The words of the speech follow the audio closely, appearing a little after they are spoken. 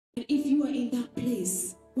And if you are in that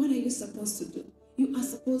place, what are you supposed to do? You are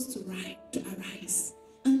supposed to arise.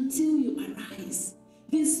 Until you arise.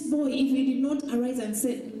 This boy, if he did not arise and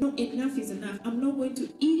say, no, enough is enough, I'm not going to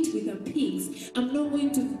eat with the pigs, I'm not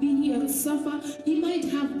going to be here and suffer, he might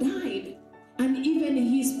have died. And even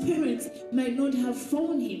his parents might not have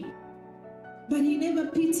found him. But he never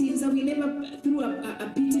pitied himself, he never threw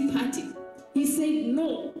a pity party. He said,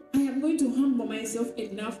 no, I am going to humble myself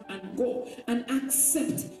enough and go and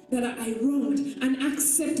accept that I wronged, and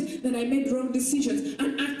accept that I made wrong decisions,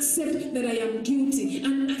 and accept that I am guilty,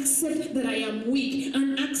 and accept that I am weak,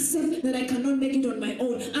 and accept that I cannot make it on my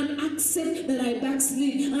own, and accept that I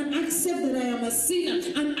backslid, and accept that I am a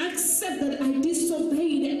sinner, and